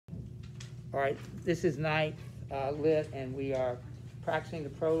All right, this is night lit, and we are practicing the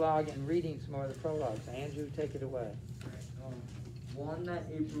prologue and reading some more of the prologues. Andrew, take it away. One that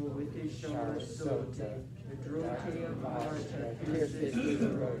April with his shoulder sote, the drote of Marta pierced through the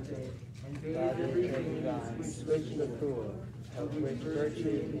rote, and bathed every veins which the poor, of which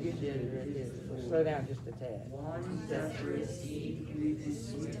virtue is. Slow down just a tad. One desperate seed with the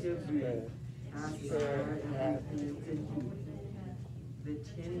sweet of bread, hath there and hath heat. The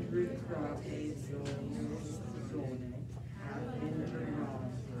kindred crop is zone, hath in her mouth,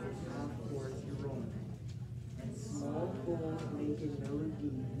 hath forth Rome. And small coals make a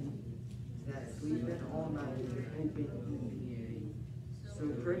melody that sleeping all night with open ear. So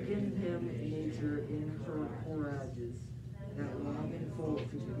pricken him nature in her courages, that longing folk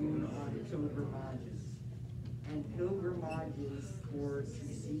to boon on pilgrimages. And pilgrimages for to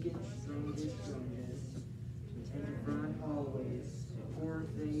seek in strangest, and to burn hallways, poor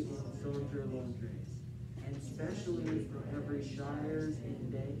they in soldier laundries. And specially from every shire's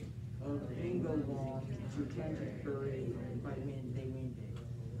inday, of England to Canterbury by wind they winded.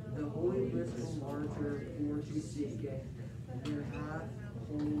 The holy blissful martyr for to seek it, there hath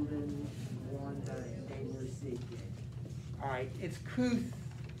holden one that they were seeking. All right, it's couth.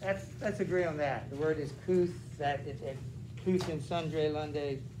 Let's agree on that. The word is couth. That it's couth in sundre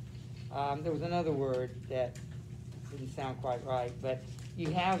lunde. There was another word that didn't sound quite right, but you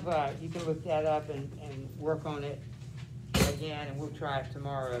have you can look that up and work on it again, and we'll try it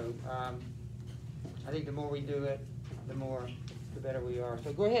tomorrow. I think the more we do it, the better we are.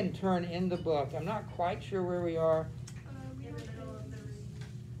 So go ahead and turn in the book. I'm not quite sure where we are.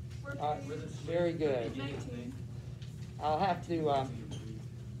 Very good. 19. I'll have to,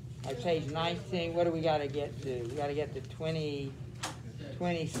 at page 19, what do we got to get to? We got to get to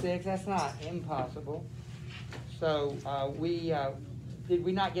 26. That's not impossible. So did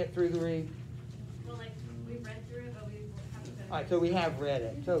we not get through the read? Well, we read through it, but we haven't finished. All right, so we have read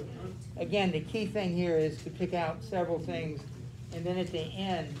it. So again, the key thing here is to pick out several things, and then at the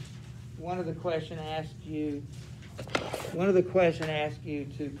end, one of the question asked you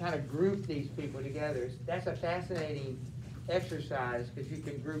to kind of group these people together. That's a fascinating exercise because you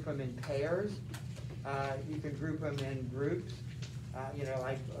can group them in pairs. You can group them in groups.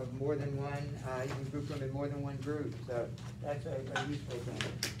 Like of more than one. You can group them in more than one group. So that's a useful thing.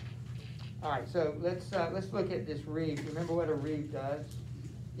 All right, so let's look at this reeve. Remember what a reeve does?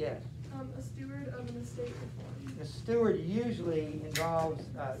 Yes. A steward of an estate reform. The steward usually involves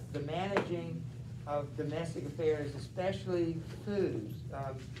the managing of domestic affairs, especially foods,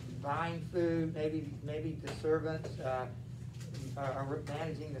 buying food, maybe the servants, or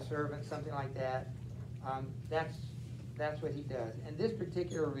managing the servants, something like that. That's what he does. And this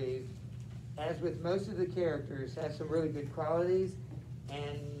particular reeve, as with most of the characters, has some really good qualities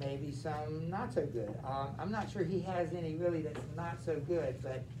and maybe some not so good. I'm not sure he has any really that's not so good,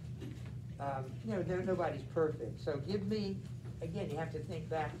 but nobody's perfect. So give me, again, you have to think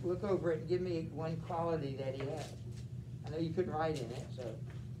back, look over it, and give me one quality that he has. I know you couldn't write in it, so.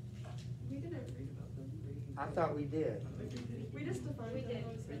 We didn't read about them. I thought we did. We just defined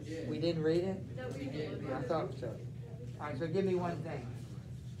it. We didn't read it? No, we did. I thought so. All right, so give me one thing.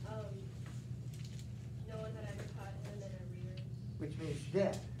 No one that ever caught him in arrears. Which means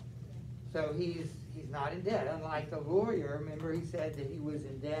debt. So he's not in debt. Unlike the lawyer, remember he said that he was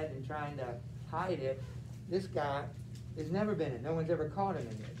in debt and trying to hide it. This guy has never been in. No one's ever caught him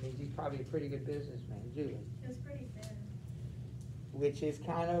in it. It means he's probably a pretty good businessman. Julie. It was pretty thin. Which is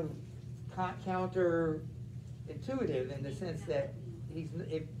kind of counterintuitive in the sense that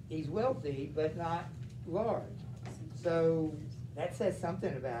he's wealthy but not large. So that says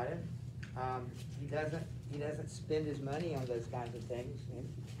something about him. He doesn't spend his money on those kinds of things,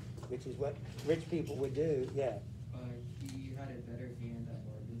 which is what rich people would do. Yeah. He had a better hand at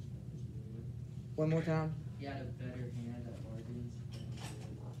bargains than his lord. One more time. He had a better hand at bargains than his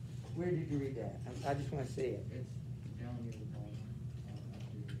lord. Where did you read that? I just want to see it. It's down near the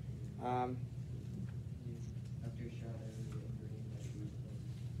bottom. After shadow and green that he was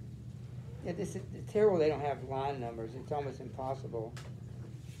Yeah, it's terrible they don't have line numbers. It's almost impossible.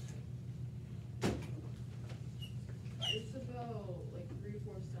 It's about like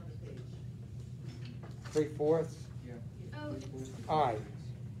 3/4 down the page. 3/4? Yeah. Oh. All right.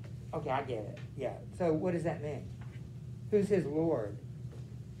 Okay, I get it. Yeah. So what does that mean? Who's his lord?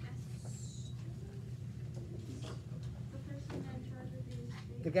 The person in charge of the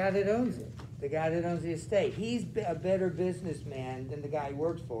estate. The guy that owns it. The guy that owns the estate. He's a better businessman than the guy he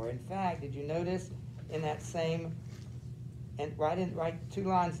works for. In fact, did you notice in that same, and right 2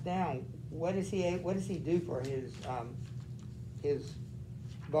 lines down, what does he do for his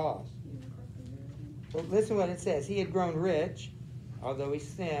boss? Well, listen what it says. He had grown rich, although he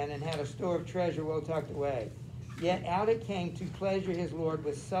sinned, and had a store of treasure well tucked away. Yet out it came to pleasure his Lord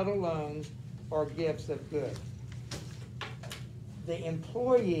with subtle loans or gifts of good. The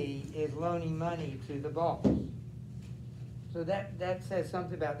employee is loaning money to the boss. So that says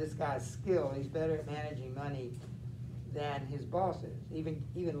something about this guy's skill. He's better at managing money than his boss is.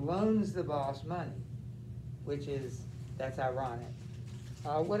 Even loans the boss money, that's ironic.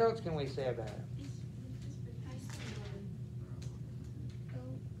 What else can we say about it?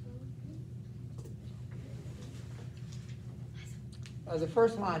 The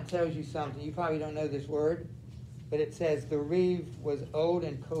first line tells you something. You probably don't know this word, but it says the reeve was old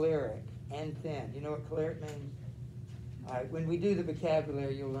and choleric and thin. You know what choleric means? All right, when we do the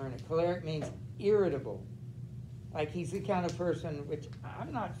vocabulary, you'll learn it. Choleric means irritable. Like he's the kind of person, which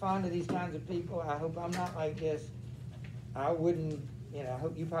I'm not fond of these kinds of people. I hope I'm not like this. I wouldn't, I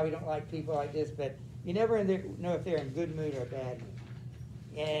hope you probably don't like people like this, but you never know if they're in good mood or bad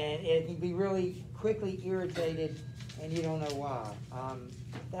mood. And it can be really quickly irritated, and you don't know why.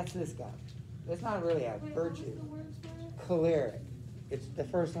 That's this guy. That's not really a virtue. What was the words for it? Choleric. It's the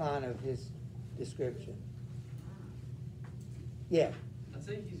first line of his description. Yeah. I'd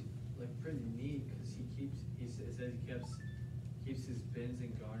say he's like pretty neat because it says he keeps his bins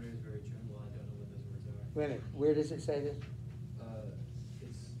and garners very trim. Well, I don't know what those words are. Wait a minute. Where does it say this?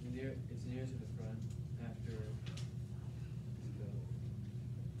 It's near to the front after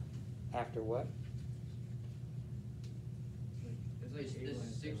the. After what? It's like It's 8 the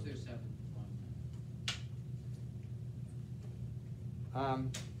lines sixth down. or seventh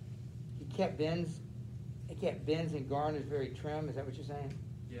one. He kept bins and garners very trim. Is that what you're saying?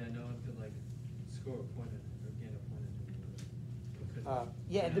 Yeah, no one could like score a point at it or gain a point at it.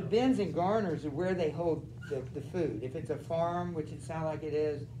 Yeah, the bins and garners are where they hold the food. If it's a farm, which it sounds like it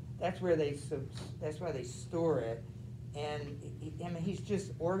is, that's why they store it. And he's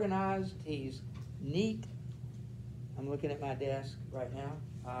just organized. He's neat. I'm looking at my desk right now.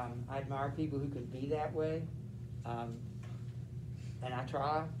 I admire people who can be that way, and I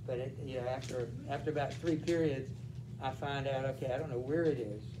try. But after about 3 periods, I find out, okay, I don't know where it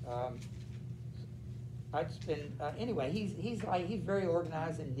is. Anyway. He's very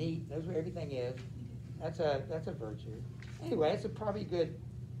organized and neat. Knows where everything is. That's a virtue. Anyway, it's a probably good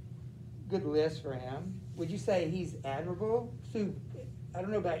list for him. Would you say he's admirable? Sue, I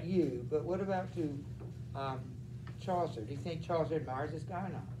don't know about you, but what about Chaucer? Do you think Chaucer admires this guy or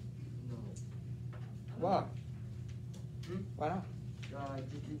not? No. Why? Why not?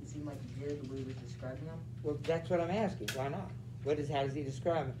 It just didn't seem like he did the way he was describing him. Well, that's what I'm asking. Why not? How does he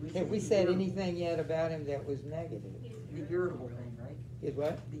describe him? We Have we said said irritable. anything yet about him that was negative? The irritable thing, right? Is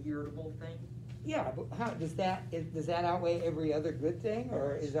what? The irritable thing. Yeah, but how does that outweigh every other good thing,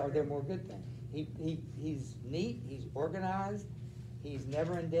 or are there more good things? He's neat. He's organized. He's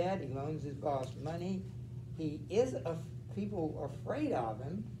never in debt. He loans his boss money. People are afraid of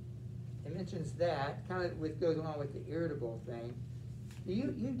him. It mentions that kind of goes along with the irritable thing.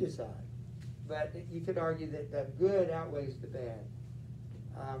 You decide, but you could argue that the good outweighs the bad.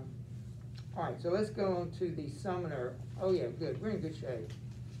 All right, so let's go on to the summoner. Oh yeah, good. We're in good shape.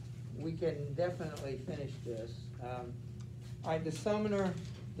 We can definitely finish this. All right, the summoner.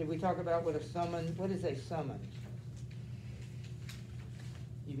 Did we talk about what is a summon?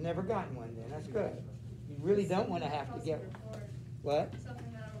 You've never gotten one then. That's good. You really don't want to have to get one. What?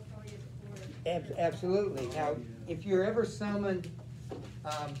 Something that I will tell you before. Absolutely. Now, if you're ever summoned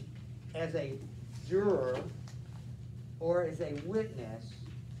as a juror or as a witness,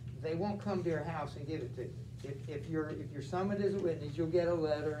 they won't come to your house and give it to you. If you're summoned as a witness, you'll get a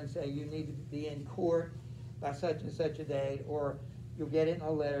letter and say you need to be in court by such and such a date, or you'll get it in a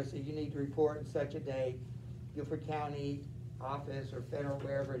letter say you need to report in such a date, Guilford County office or federal,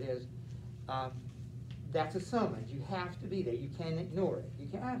 wherever it is. That's a summons. You have to be there. You can't ignore it. You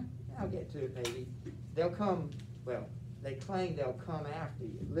can't. I'll get to it maybe. They'll come. Well, they claim they'll come after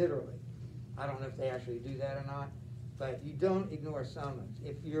you, literally. I don't know if they actually do that or not, but you don't ignore summons.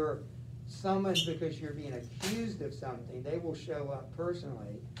 If you're summoned because you're being accused of something, they will show up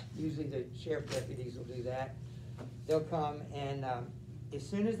personally. Usually the sheriff deputies will do that. They'll come and as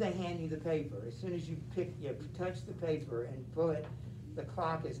soon as they hand you the paper, as soon as you touch the paper and pull it, the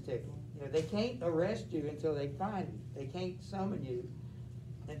clock is ticking. They can't arrest you until they find you. They can't summon you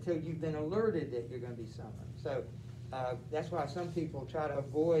until you've been alerted that you're going to be summoned. So that's why some people try to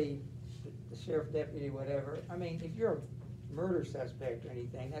avoid the sheriff deputy, whatever. I mean, if you're a murder suspect or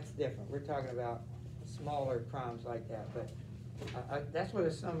anything, that's different. We're talking about smaller crimes like that. But that's what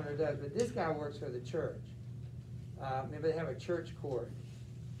a summoner does. But this guy works for the church. Maybe they have a church court.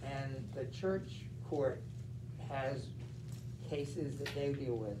 And the church court has cases that they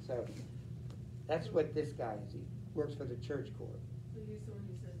deal with, so that's what this guy is. He works for the church court. So he's the one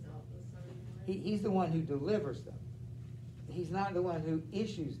who sends out the summons, right? He's the one who delivers them. He's not the one who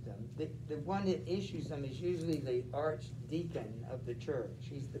issues them. The one that issues them is usually the archdeacon of the church.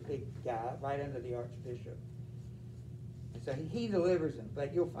 He's the big guy right under the archbishop. And so he delivers them.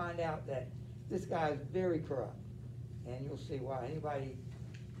 But you'll find out that this guy is very corrupt. And you'll see why. Anybody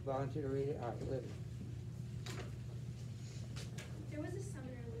volunteer to read it? All right, Olivia. There was a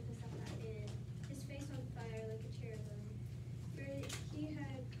summoner with us at that inn, his face on fire like a cherubim. For he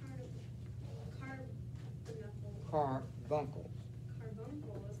had Carbuncles.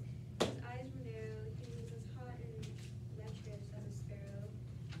 carbuncles. His eyes were narrow. He was as hot and lecherous as a sparrow.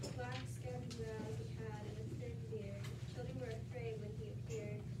 Black, scabby brows he had, and a thin beard. Children were afraid when he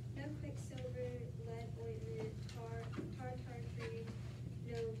appeared. No quicksilver, lead ointment, tartar cream,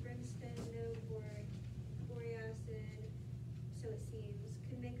 no brimstone, no boric acid, so it seems,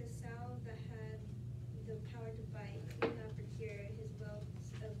 could make a salve that had the power to bite, could not procure his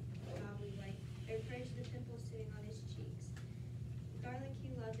welts of gobbly light, or purge the pimples sitting on his cheeks. Garlic he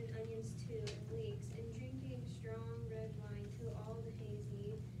loved, and onions too, and leeks, and drinking strong red wine till all the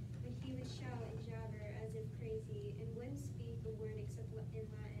hazy. But he would shout and jabber as if crazy, and wouldn't speak a word except in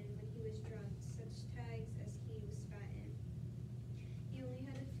Latin when he was drunk, such tags as he was spat in. He only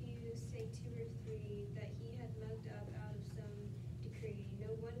had a few, say 2 or 3, that he had mugged up out of some decree. No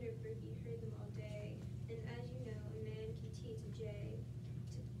wonder, for he heard them all day. And as you know, a man can teach a jay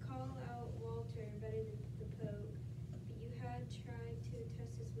to call out Walter better than the Pope. But you had tried to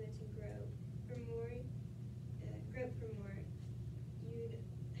test his wits and grope for more. You'd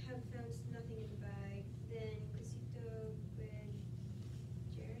have found nothing in the bag. Then Cosito Guejares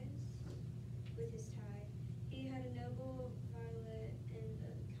with his tie. He had a noble violet and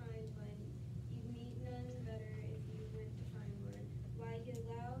a kind one. You'd meet none better if you went to find one. Why, he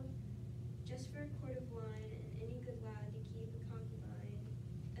allowed just for a quart of wine and any good lad to keep a concubine.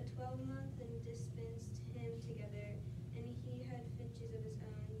 A 12-month and dispensed him together, and he had finches of his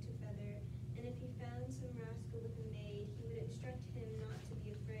own to feather. And if he found some rascal with a maid, he would instruct him not to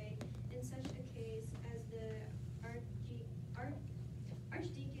be afraid. In such a case as the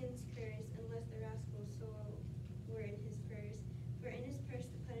archdeacon's curse, unless the rascal's soul were in his purse. For in his purse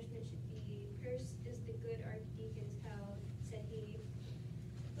the punishment should be. Purse is the good archdeacon's hell, said he.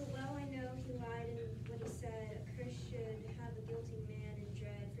 But well I know he lied in what he said. A curse should have a guilty man in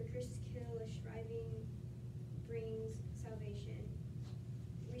dread. For curses kill, a striving brings salvation.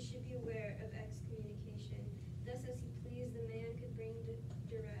 We should be aware of excommunication. Thus as he pleased, the man could bring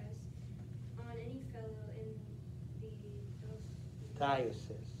duress on any fellow in the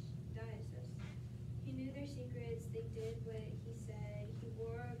Diocese. He knew their secrets, they did what he said. He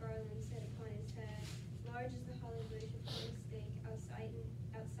wore a garland set upon his head, large as the hollow bush upon a stake outside an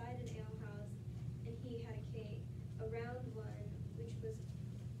alehouse, and he had a cake, a round one, which was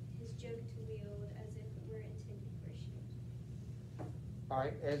his joke to wield, as if it were intended for a shield. All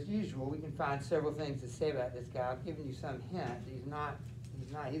right, as usual, we can find several things to say about this guy. I've given you some hints.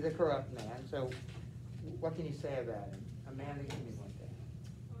 He's a corrupt man. So what can you say about him? Amanda, give me one thing.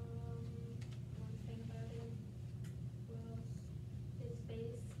 One thing about him was his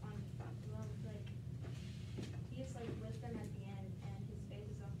face on like he's like with them at the end, and his face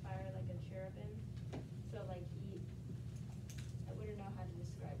is on fire like a cherubim. So like I wouldn't know how to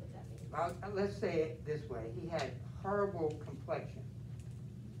describe what that means. Well, let's say it this way. He had horrible complexion.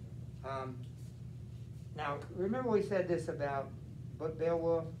 Now, remember we said this about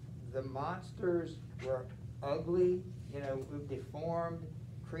Beowulf? The monsters were ugly, deformed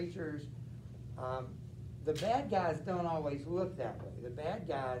creatures. The bad guys don't always look that way. The bad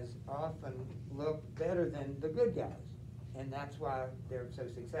guys often look better than the good guys, and that's why they're so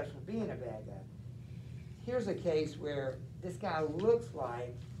successful being a bad guy. Here's a case where this guy looks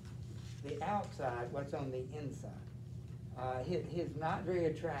like the outside, what's on the inside. He's not very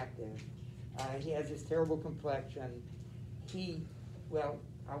attractive. He has this terrible complexion.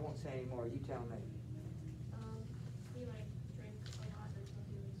 I won't say anymore. You tell me. He like drank a lot. That's when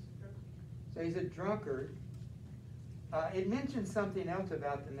he was drunk. So he's a drunkard. It mentions something else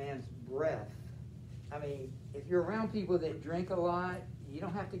about the man's breath. I mean, if you're around people that drink a lot, you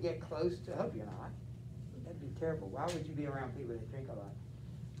don't have to get close to. I hope you're not. That'd be terrible. Why would you be around people that drink a lot?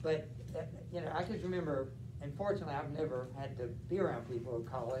 But I just remember. And fortunately, I've never had to be around people in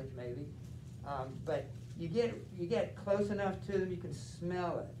college, maybe. But you get close enough to them, you can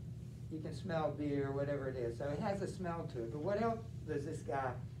smell it. You can smell beer, whatever it is. So it has a smell to it. But what else does this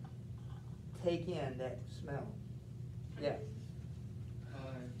guy take in that smell? Yes.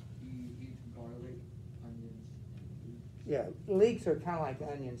 He eats garlic Yeah, leeks are kind of like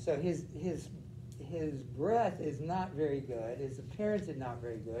onions. So his breath is not very good. His appearance is not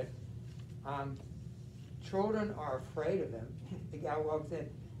very good. Children are afraid of him. The guy walks in.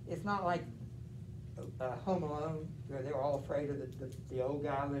 It's not like Home Alone, where they're all afraid of the old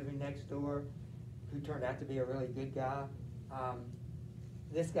guy living next door, who turned out to be a really good guy.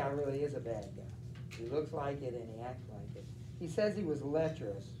 This guy really is a bad guy. He looks like it and he acts like it. He says he was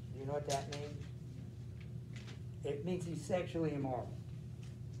lecherous. Do you know what that means? It means he's sexually immoral.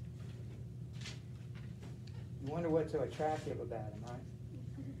 You wonder what's so attractive about him, right?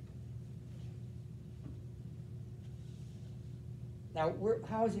 Now,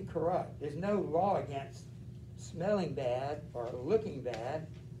 how is he corrupt? There's no law against smelling bad or looking bad.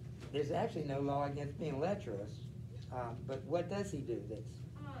 There's actually no law against being lecherous. But what does he do that's...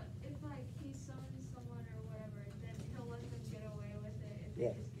 If like he summons someone or whatever, then he'll let them get away with it if Yeah.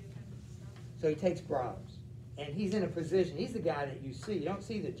 they just give him stuff. So he takes bribes. And he's in a position, he's the guy that you see. You don't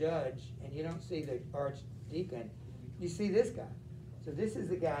see the judge and you don't see the archdeacon. You see this guy. So this is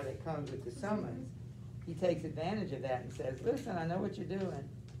the guy that comes with the summons. He takes advantage of that and says, listen, I know what you're doing.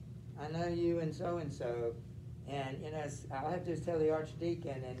 I know you and so, and you know, I'll have to just tell the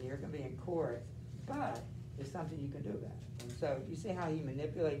archdeacon and you're going to be in court, but there's something you can do about it. And so you see how he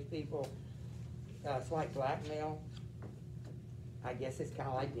manipulates people. It's like blackmail. I guess it's kind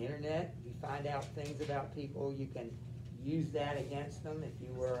of like the internet. You find out things about people, you can use that against them if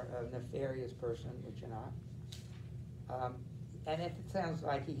you were a nefarious person, which you're not. And if it sounds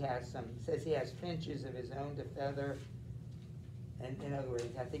like he says he has finches of his own to feather. And in other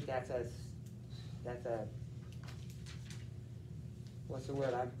words, I think that's a what's the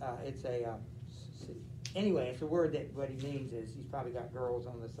word? Anyway, it's a word that what he means is he's probably got girls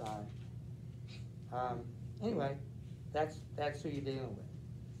on the side. Anyway, that's who you're dealing with.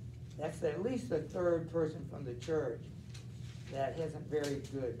 That's at least the third person from the church that isn't very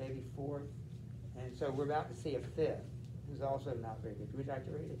good, maybe fourth. And so we're about to see a fifth, who's also not very good. Would you like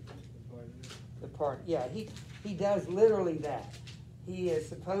to read it? The part, yeah, he does literally that. He is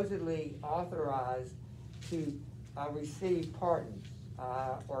supposedly authorized to receive pardons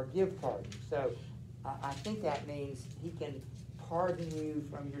or give pardons. So I think that means he can pardon you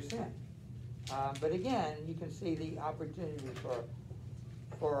from your sin. But again, you can see the opportunity for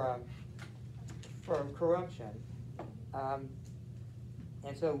corruption.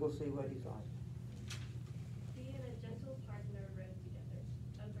 And so we'll see what he's like. He and a gentle partner rode together,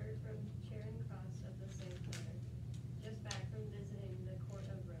 a bird from Charing Cross of the same color, just back from visiting the court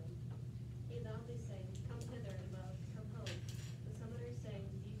of Rome. He loudly sang, "Come hither, love, come home." The summoner sang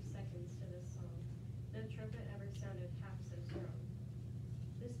deep seconds to this song. No trumpet ever sounded half so strong.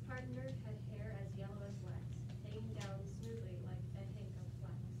 This partner had hair as yellow as wax, hanging down smoothly like a hank of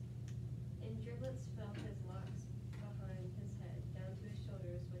flax. In driblets fell his locks behind his head, down to his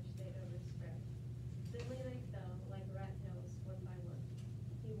shoulders, which they overspread. Thinly they fell, like rat tails, one by one.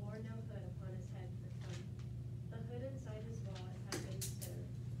 He wore no hood upon his head for fun. The hood inside his wallet had been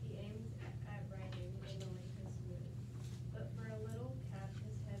stowed. He aimed at writing in the latest mood. But for a little cap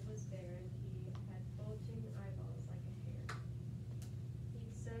his head was bare, and he had bulging eyeballs like a hare.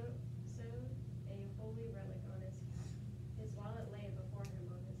 He'd sewed a holy relic on his cap. His wallet lay before him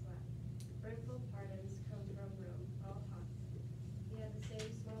on his lap. Brimful pardons come from Rome, all hot. He had the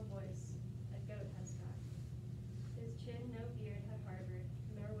same small voice a goat has got. His chin no beard had harbored,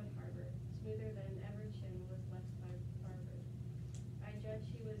 nor would harbor. Smoother than ever chin was left by barber. I judge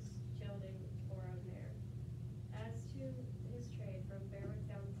he was gelding or a mare. As to his trade, from Berwick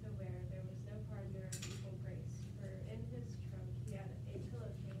down to Ware, there was no partner of equal grace. For in his trunk he had a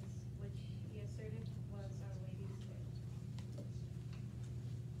pillowcase, which he asserted was Our Lady's veil.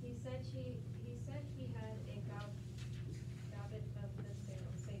 He said he had a gobbet of the sail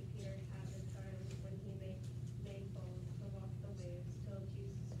St. Peter had the time when he made bold to walk the waves till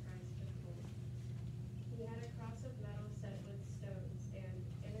Jesus Christ took hold. He had a cross of metal set with stones, and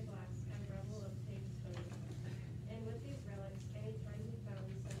in a glass a revel of pig stones. And with these relics, any time he found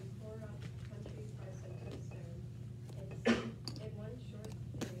some poor country parson tombstone, in one short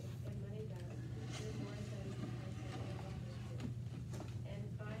day, in money back, did more than the parson ever did. And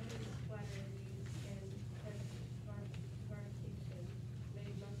by his flatteries and vartition,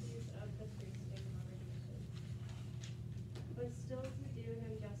 made monkeys of the priest in congregation. But still to do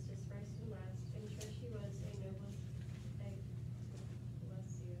him justice first and last, in church he was a noble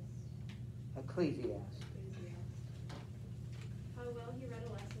Ecclesiastes. How well he read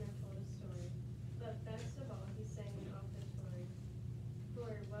a lesson or told a story. But best of all, he sang an offertory.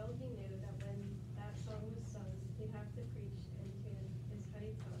 For well he knew that when that song was sung, he'd have to preach into his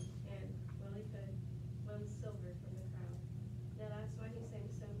heady tongue, and, well he could, loan silver from the crowd.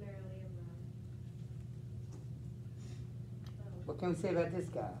 can we say about this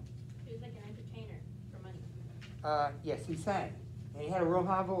guy? He was like an entertainer for money. Yes, he sang, and he had a real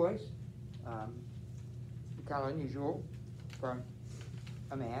high voice, kind of unusual for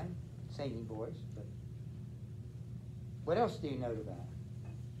a man, singing voice. But what else do you note about him?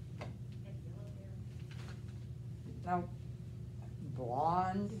 Now,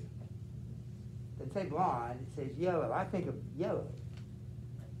 blonde. Doesn't say blonde, it says yellow. I think of yellow.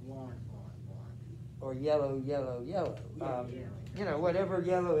 Blonde. Or yellow. Yeah. You know, whatever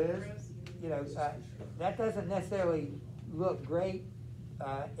yellow is, you know, that doesn't necessarily look great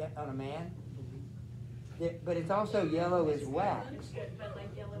on a man. But it's also yellow as wax. But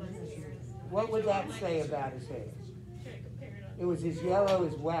like yellow as his hair. What would that say about his hair? Should I compare it It was as yellow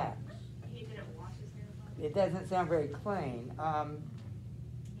as wax. He didn't wash his hair. It doesn't sound very clean. Oh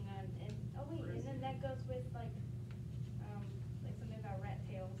wait, and then that goes with like something about rat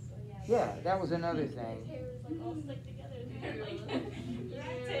tails. So yeah. Yeah, that was another His thing. hair was like all stuck together. And had, like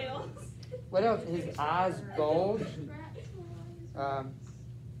rat tails. What else? His eyes bulged.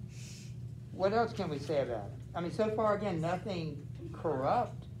 What else can we say about him? I mean, so far again, nothing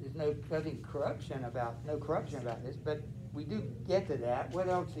corrupt. There's no corruption about this, but we do get to that. What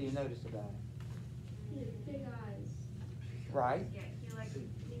else do you notice about him? He had big eyes. Right. Yeah, he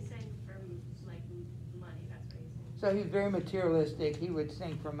sang for like money. That's what he sang. So he's very materialistic. He would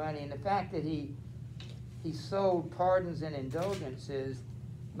sing for money, and the fact that he sold pardons and indulgences,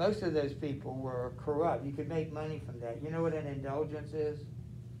 most of those people were corrupt. You could make money from that. You know what an indulgence is?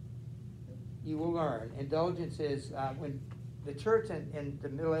 You will learn. Indulgence is when the church in the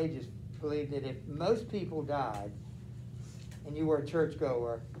Middle Ages believed that if most people died and you were a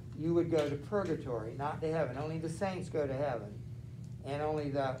churchgoer, you would go to purgatory, not to heaven. Only the saints go to heaven, and only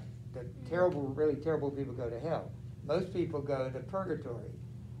the terrible, really terrible people go to hell. Most people go to purgatory.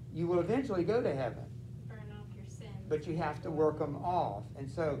 You will eventually go to heaven, Burn off your sins. but you have to work them off. And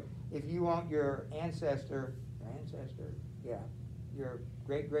so if you want your your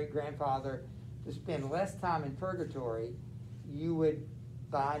great-great-grandfather to spend less time in purgatory, you would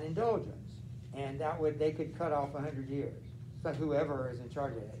buy an indulgence. And they could cut off 100 years. So whoever is in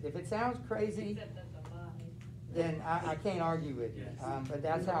charge of it. If it sounds crazy, Except that's a lie. then I can't argue with you. Yes. But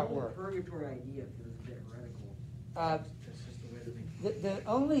that's how it The whole works. purgatory idea feels a bit radical. That's just the way to think. The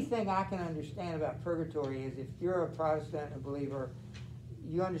only thing I can understand about purgatory is if you're a Protestant, a believer,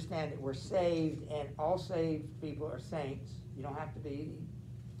 you understand that we're saved, and all saved people are saints. You don't have to be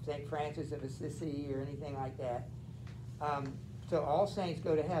St. Francis of Assisi or anything like that. So all saints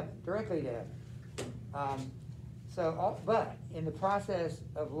go to heaven, directly to heaven. But in the process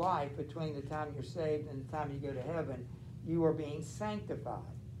of life between the time you're saved and the time you go to heaven, you are being sanctified.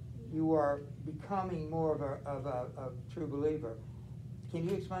 You are becoming more of a true believer. Can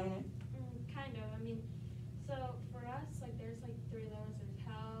you explain it? Kind of. I mean, so for us, like there's like 3 levels. There's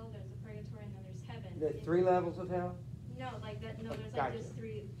hell, there's the purgatory, and then there's heaven. The 3 levels of hell? No, like that. No, there's Gotcha. like just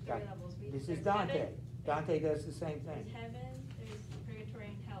three Gotcha. levels. This is there's Dante. heaven, Dante does the same thing. There's heaven, there's purgatory,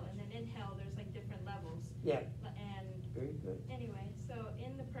 and hell, and then in hell there's like different levels. Yeah, And very good. anyway, so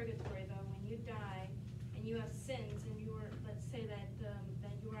in the purgatory though, when you die and you have sins, and you were, let's say that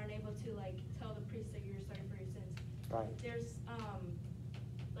you aren't able to like tell the priest that you're sorry for your sins. Right. There's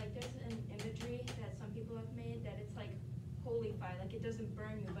an imagery that some people have made that it's like holy fire, like it doesn't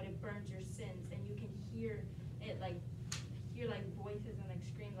burn you, but it burns your sins, and you can hear it hear voices and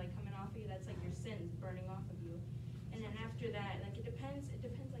screams coming off of you. That's like your sins burning off of you. And then after that, it depends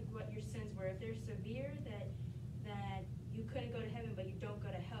like what your sins were. If they're severe that you couldn't go to heaven, but you don't go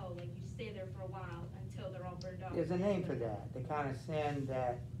to hell, like you stay there for a while until they're all burned off. There's a name for that, the kind of sin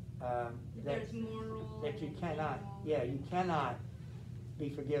that There's moral. that you and cannot, venial. yeah, you cannot be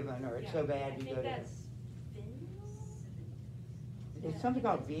forgiven, or it's so bad you go to I heaven. think that's It's something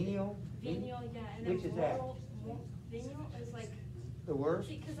called venial. venial, yeah, and then Which is that? Venial is like, The worst?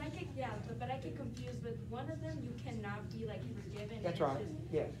 see, cause I get confused with one of them, you cannot be forgiven. and That's it's right,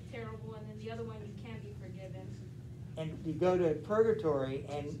 just yeah. Terrible, and then the other one, you can be forgiven. And you go to purgatory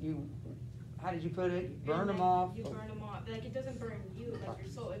and you, how did you put it? You burn And them then off? You burn them off, it doesn't burn you, your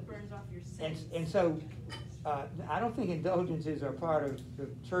soul, it burns off your sins. And so, I don't think indulgences are part of the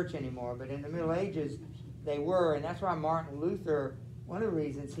church anymore, but in the Middle Ages, they were, and that's why Martin Luther, one of the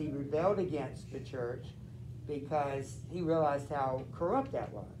reasons he rebelled against the church, because he realized how corrupt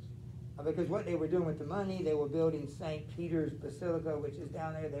that was. Because what they were doing with the money, they were building St. Peter's Basilica, which is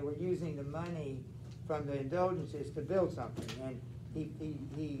down there. They were using the money from the indulgences to build something, and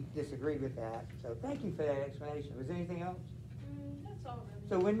he disagreed with that. So thank you for that explanation. Was there anything else? That's all really.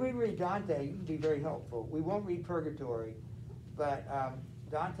 So when we read Dante, you can be very helpful. We won't read Purgatory, but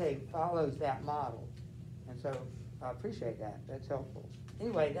Dante follows that model. And so I appreciate that, that's helpful.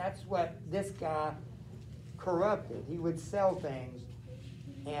 Anyway, that's what this guy corrupted. He would sell things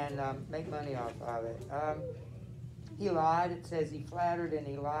and make money off of it. He lied, it says he flattered and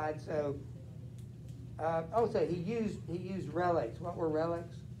he lied, so, so he used relics. What were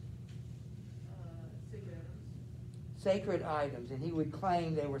relics? Sacred items, and he would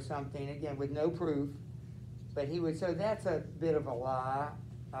claim they were something, again, with no proof, but he would, so that's a bit of a lie.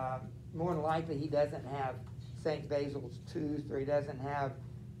 More than likely, he doesn't have St. Basil's tooth, or he doesn't have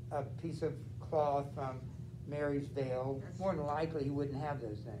a piece of cloth from Mary's veil. More than likely, he wouldn't have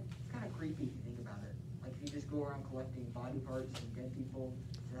those things. It's kind of creepy if you think about it. Like if you just go around collecting body parts from dead people,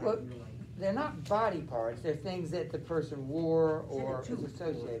 Well, you're like, they're not body parts, they're things that the person wore or Said a is tooth.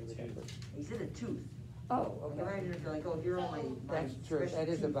 associated with that person. he said a tooth. Oh, Like okay. imagine if you're like, oh, if you're on my That's true, special that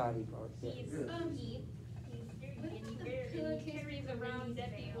is a teeth. body part, yeah. He's Really? spooky, he's dirty, and he carries around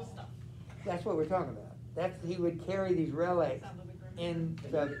dead people's stuff. That's what we're talking about. That's, he would carry these relics in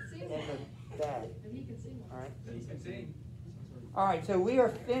the bag, all right? You can see. All right, so we are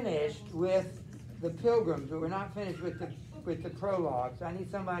finished with the pilgrims, but we're not finished with the prologue. So I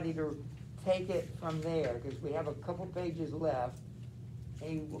need somebody to take it from there, because we have a couple pages left.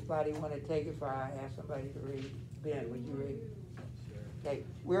 Anybody want to take it before I ask somebody to read? Ben, would you read? Sure. Okay,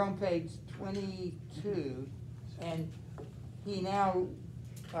 we're on page 22, and he now,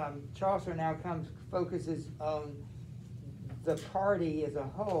 Chaucer now focuses on the party as a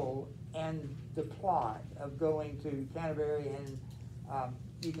whole and the plot of going to Canterbury, and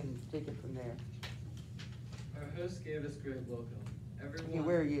you can take it from there. Our host gave us great welcome. Everyone. Okay,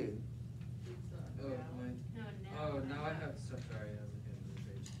 where are you? Oh, mine. Oh, now I have. So sorry, I was looking at the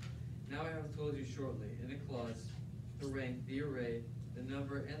page. Now I have told you shortly, in a clause, the rank, the array, the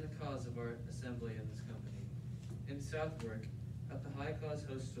number, and the cause of our assembly in this company. In Southwark, at the high class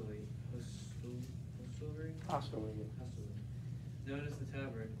hostelry, Hostelry. known as the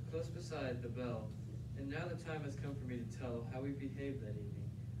tavern, close beside the bell. And now the time has come for me to tell how we behaved that evening.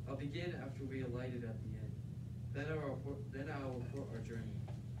 I'll begin after we alighted at the inn. Then I will report our journey,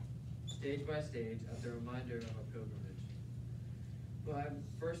 stage by stage, as a reminder of our pilgrimage. But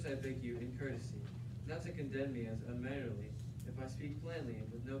first I beg you, in courtesy, not to condemn me as unmannerly, if I speak plainly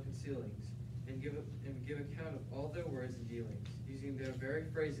and with no concealings, and give account of all their words and dealings, using their very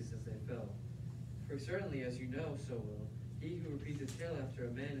phrases as they fell. For certainly, as you know so well, he who repeats a tale after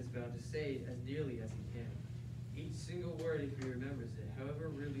a man is bound to say as nearly as he can each single word if he remembers it, however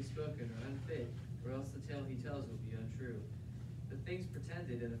rudely spoken or unfit, or else the tale he tells will be untrue. The things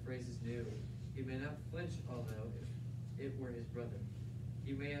pretended and the phrases new, he may not flinch, although if it were his brother.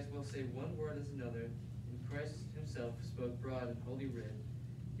 He may as well say one word as another, and Christ himself spoke broad and holy writ,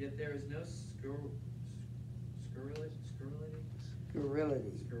 yet there is no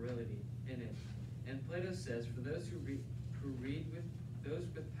scurrility in it. And Plato says, for those who read with those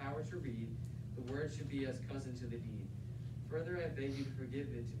with power to read, the word should be as cousin to the deed. Further, I beg you to forgive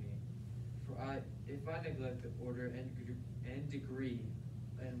it to me, for if I neglect the order and degree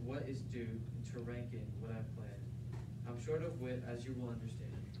and what is due to rank in what I've planned, I'm short of wit, as you will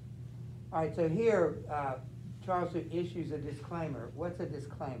understand. All right, so here, Chaucer issues a disclaimer. What's a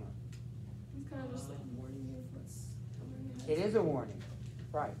disclaimer? It's kind of just like warning you of what's coming. It is a warning,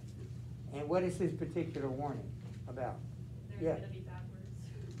 right. And what is his particular warning about? There's Yeah. gonna be bad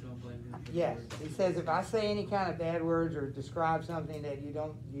words. Don't blame him. for the Yes, words. he says if I say any kind of bad words or describe something that you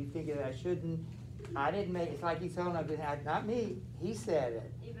think that I shouldn't, I didn't make, it's like he's telling us, not me, he said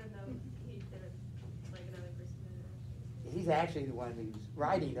it. Even though he did it, like another person did it. He's actually the one who's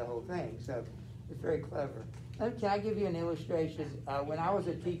writing the whole thing, so it's very clever. Can I give you an illustration? When I was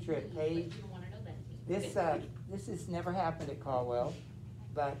a teacher at Page, You wanna know that? this has never happened at Caldwell,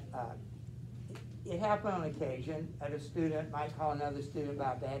 but it happened on occasion that a student might call another student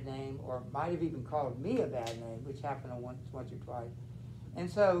by a bad name, or might have even called me a bad name, which happened once or twice. And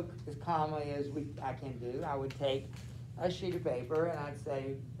so, as calmly as I can do, I would take a sheet of paper and I'd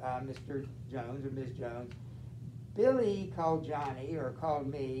say, Mr. Jones or Ms. Jones, Billy called Johnny or called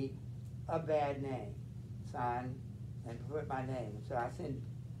me a bad name, sign, and put my name. So I send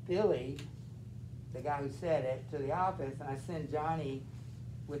Billy, the guy who said it, to the office, and I send Johnny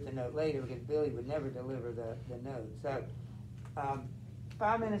with the note later, because Billy would never deliver the note. So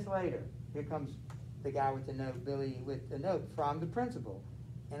 5 minutes later, here comes the guy with the note, Billy with the note from the principal.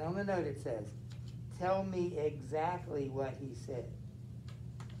 And on the note it says, tell me exactly what he said.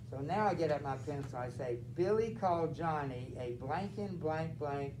 So now I get out my pencil, I say, Billy called Johnny a blanking blank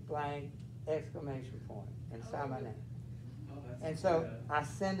blank blank exclamation point, and sign my name. Oh, that's And so bad. I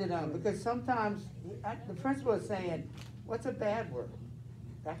send it on, because sometimes the principal is saying, what's a bad word?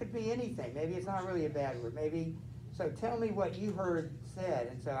 That could be anything. Maybe it's not really a bad word. Maybe So tell me what you heard said,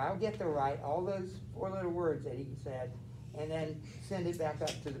 and so I'll get to write all those 4 little words that he said, and then send it back up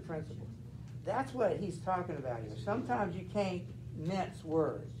to the principal. That's what he's talking about here. Sometimes you can't mince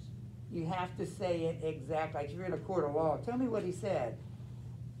words. You have to say it exactly. Like you're in a court of law. Tell me what he said.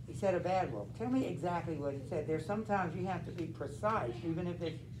 He said a bad word. Tell me exactly what he said. There's sometimes you have to be precise, even if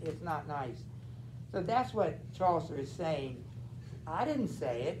it's not nice. So that's what Chaucer is saying. I didn't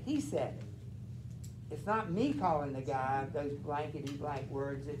say it. He said it. It's not me calling the guy those blankety blank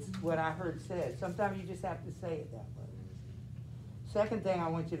words. It's what I heard said. Sometimes you just have to say it that way. Second thing I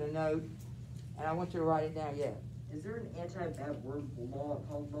want you to note, and I want you to write it down, yeah. Is there an anti-bad word law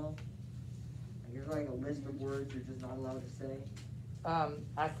called law? Like, is there like a list of words you're just not allowed to say?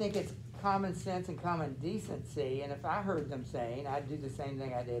 I think it's common sense and common decency, and if I heard them saying, I'd do the same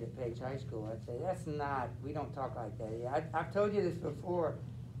thing I did at Page High School. I'd say, that's not, we don't talk like that. I've told you this before.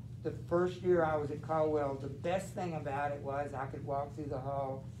 The first year I was at Caldwell, the best thing about it was I could walk through the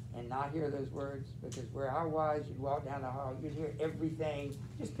hall and not hear those words, because where I was, you'd walk down the hall, you'd hear everything,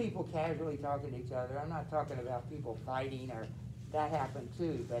 just people casually talking to each other. I'm not talking about people fighting, or that happened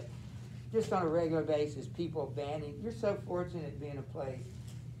too, but just on a regular basis, people banning. You're so fortunate to be in a place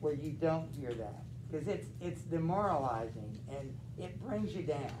where you don't hear that, because it's demoralizing and it brings you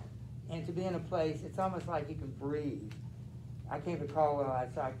down. And to be in a place, it's almost like you can breathe. I came to Caldwell,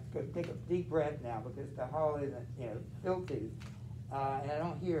 so I could take a deep breath now because the hall isn't, filthy, and I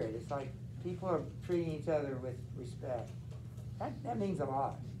don't hear it. It's like people are treating each other with respect. That means a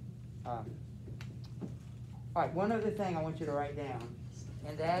lot. All right, one other thing I want you to write down,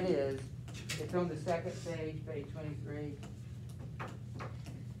 and that is, it's on the second page, page 23.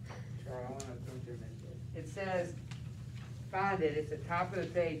 Sorry, I want to it says, find it, it's the top of the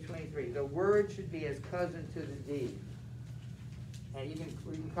page 23. The word should be as cousin to the deed. And you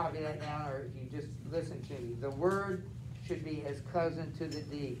can copy that down, or you just listen to me. The word should be as cousin to the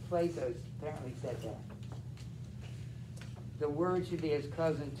deed. Plato apparently said that. The word should be as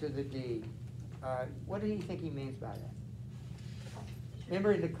cousin to the deed. What do you think he means by that?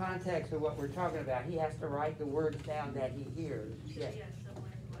 Remember, in the context of what we're talking about, he has to write the words down that he hears. Yeah.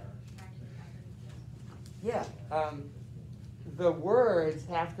 Yeah. The words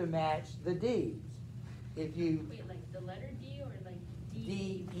have to match the deeds. If you Wait, like the letter D or like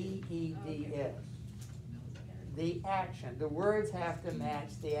D-E-E-D-S. The action. The words have to match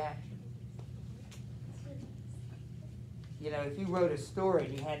the action. If you wrote a story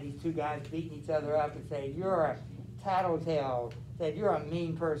and you had these 2 guys beating each other up and say, you're a tattletale, that you're a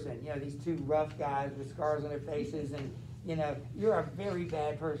mean person, these 2 rough guys with scars on their faces, and, you're a very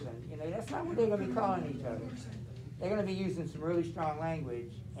bad person. That's not what they're going to be calling each other. They're going to be using some really strong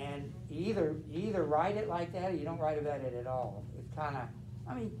language, and you either write it like that or you don't write about it at all. It's kind of,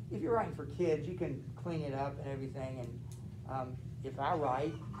 if you're writing for kids, you can clean it up and everything, and if I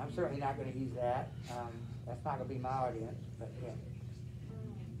write, I'm certainly not going to use that. That's not going to be my audience, but yeah.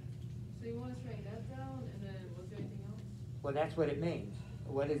 So you want us to write that down, and then was there anything else? Well, that's what it means.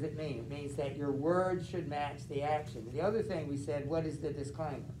 What does it mean? It means that your words should match the action. The other thing we said, what is the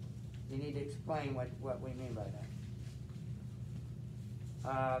disclaimer? You need to explain what we mean by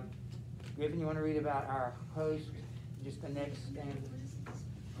that. Griffin, you want to read about our host, just the next stanza?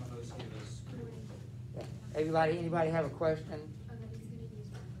 Our host gave us Yeah. Anybody have a question?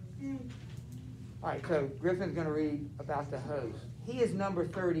 All right, so Griffin's going to read about the host. He is number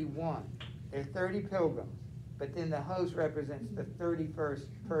 31. There are 30 pilgrims, but then the host represents the 31st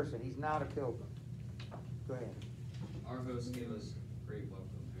person. He's not a pilgrim. Go ahead. Our host gave us great welcome.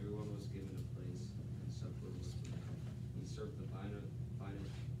 Everyone was given a place, and supper was prepared. He served the finest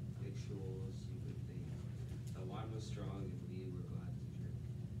victuals you could think. The wine was strong, and we were glad to drink.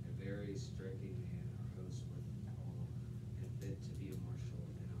 A very striking man, our host was tall, and fit to be a marshal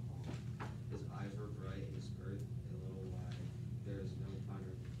in a hall. His eyes were bright, his girth a little wide. There is no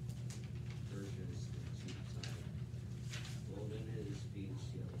finer purchase than cheap side. Bold in his speech,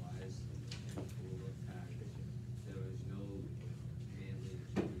 yet wise and full of tact. There was no manly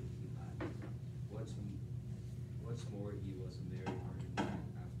truth he lacked. What's more, he was a merry hearted man.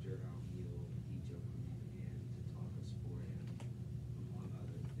 After our meal, he jokingly began to talk of sport.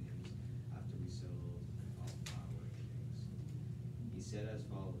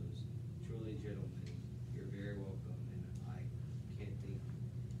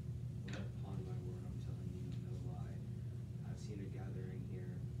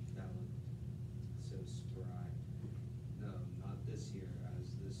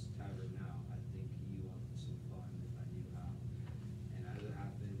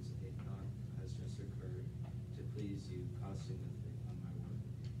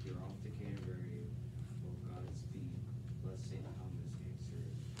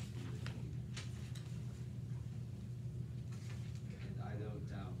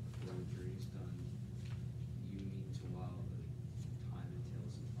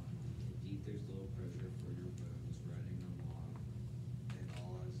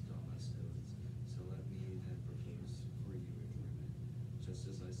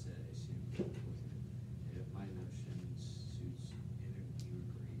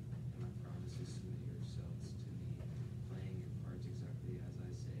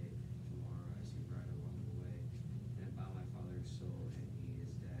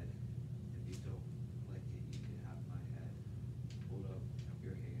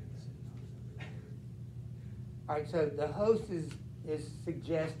 All right, so the host is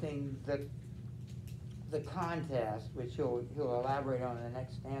suggesting the contest, which he'll elaborate on in the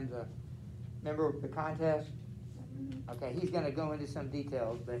next stanza. Remember the contest? Okay, he's going to go into some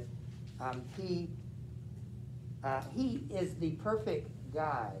details, but he is the perfect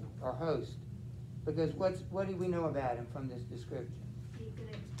guide or host, because what do we know about him from this description? He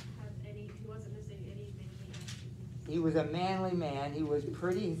couldn't have any, he wasn't missing anything. He was a manly man. He was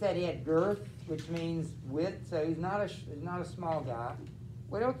pretty. He said he had girth, which means width. So he's not a small guy.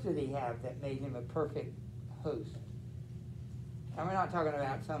 What else did he have that made him a perfect host? And we're not talking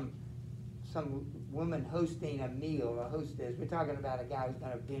about some woman hosting a meal, a hostess. We're talking about a guy who's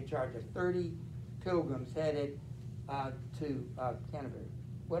going to be in charge of 30 pilgrims headed to Canterbury.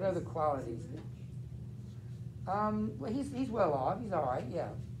 What other qualities? Well, he's well off. He's all right. Yeah.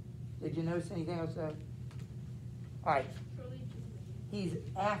 Did you notice anything else? All right. He's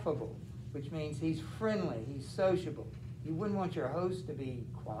affable, which means he's friendly. He's sociable. You wouldn't want your host to be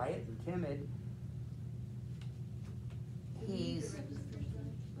quiet and timid. He's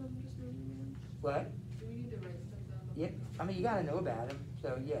what? Do we need to write stuff down? Yeah, I mean, you got to know about him.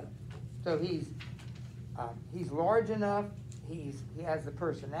 So yeah, so he's large enough. He has the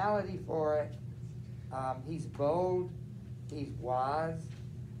personality for it. He's bold. He's wise.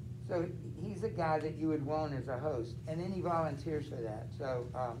 So he's a guy that you would want as a host, and then he volunteers for that. So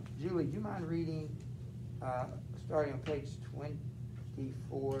Julie, do you mind reading, starting on page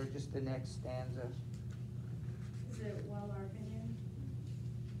 24, just the next stanza? Is it well our opinion?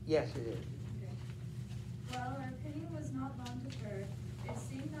 Yes, it is. Okay. Well, our opinion was not long deferred. It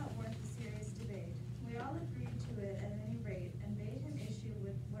seemed not worth a serious debate. We all agreed to it at any rate, and bade him issue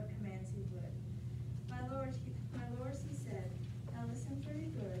with what commands he would. My lords, he said, now listen very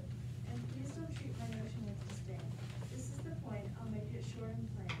good, and please don't treat my notion with disdain. This is the point, I'll make it short and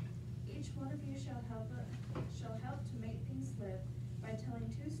plain. Each one of you shall help to make things slip by telling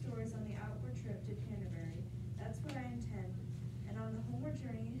 2 stories on the outward trip to Canterbury. That's what I intend. And on the homeward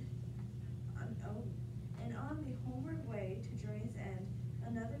journey, and on the homeward way to journey's end,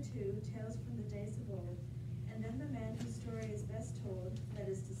 another 2 tales from the days of old. And then the man whose story is best told, that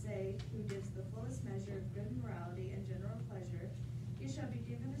is to say, who gives the fullest measure of good morality and general pleasure, he shall be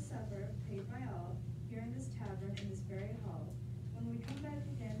given a supper, paid by all, here in this tavern, in this very hall. When we come back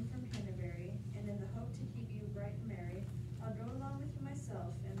again from Canterbury, and in the hope to keep you bright and merry, I'll go along with you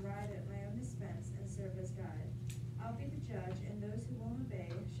myself, and ride at my own expense, and serve as guide. I'll be the judge, and those who won't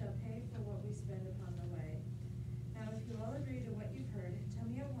obey shall pay for what we spend upon the way. Now, if you all agree to what you've heard, tell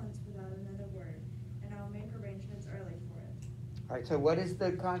me at once without another word, and I'll make arrangements early for it. All right. So what is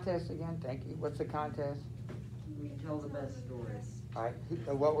the contest again? Thank you. What's the contest? We tell the best stories. All right.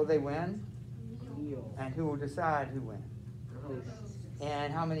 What will they win? Meal. And who will decide who wins? The host.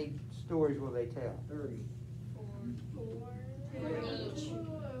 And how many stories will they tell? 30.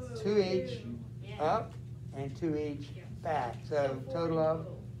 2 each up and 2 each back. So total of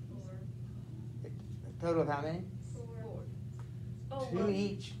how many? 2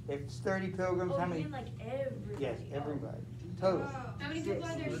 each. If it's 30 pilgrims, how many? Like everybody. Yes, everybody. Total. How many people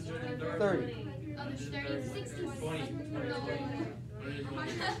are there? 30. Oh, there's 30. 60.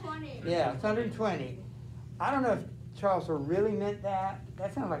 120. Yeah, it's 120. I don't know if Charles really meant that.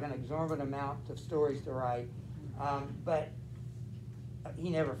 That sounds like an exorbitant amount of stories to write. But he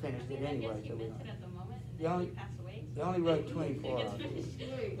never finished it anyway. I guess he meant it at the moment, and He then only- he passed away. He only wrote 24 It gets of them. finished.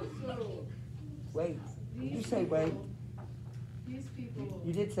 Wait, so Wait, did you these say wait? people- These people.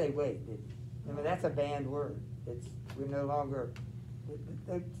 You did say wait, didn't you? I mean, that's a banned word. We're no longer,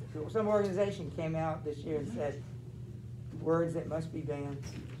 some organization came out this year and said, words that must be banned.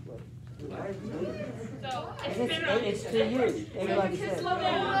 So, It's to you. Everybody says.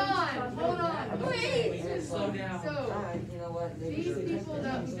 Hold on. Wait. Slow down. So, You know what? these people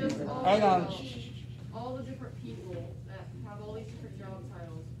that we just all Hang on. know, all the different people that have all these different job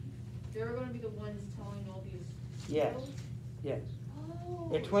titles, they're gonna be the ones telling all these Yes, tales? yes. Oh.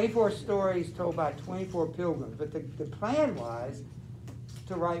 There are 24 stories told by 24 pilgrims, but the plan was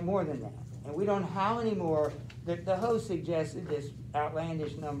to write more than that. And we don't know how many more. The host suggested this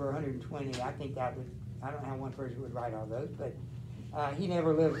outlandish number, 120. I think that would, I don't know how one person would write all those, but he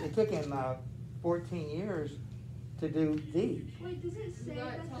never lived. It took him 14 years to do these. Wait, does it say Does that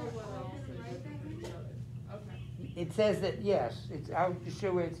that tell they're what all else gonna they write that did? many? Okay. It says that, yes. I'll just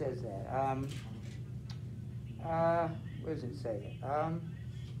show where it says that. Where does it say it?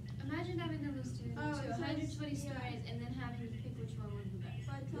 Imagine having to listen Oh, to it says- 120 yeah. stories and then having to pick which one was the best.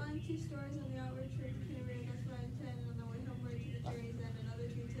 By telling 2 stories on the outward trip to Canterbury, that's what I intend, and on the way homeward to the journey's end, another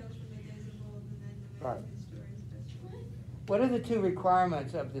 2 tales from the days of old, and then the Right. American stories best. What are the 2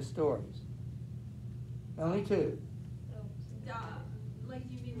 requirements of the stories? Only two. Like,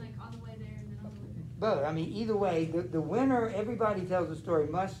 you mean like on the way there and then on the way back? Both. I mean, either way, the winner, everybody tells a story,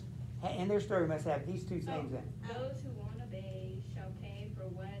 must, in their story must have these two things in it. Those who won't obey shall pay for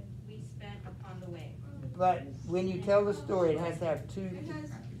what we spent upon the way. But when you tell the story, it has to have two, It has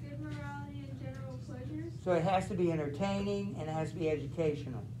good morality and general pleasures. so it has to be entertaining and it has to be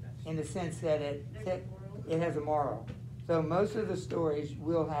educational, in the sense that it has a moral. So most of the stories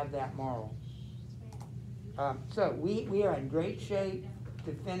will have that moral. So we are in great shape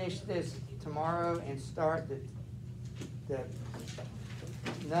to finish this tomorrow and start the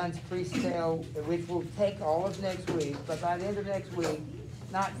Nun's Priest Tale, which will take all of next week. But by the end of next week,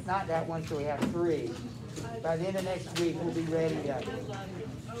 not that one, so we have 3. By the end of next week, we'll be ready to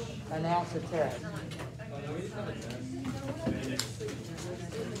announce a test.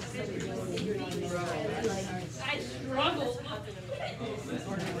 I struggled.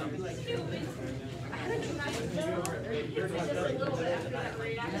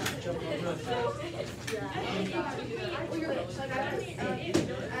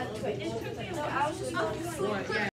 I was just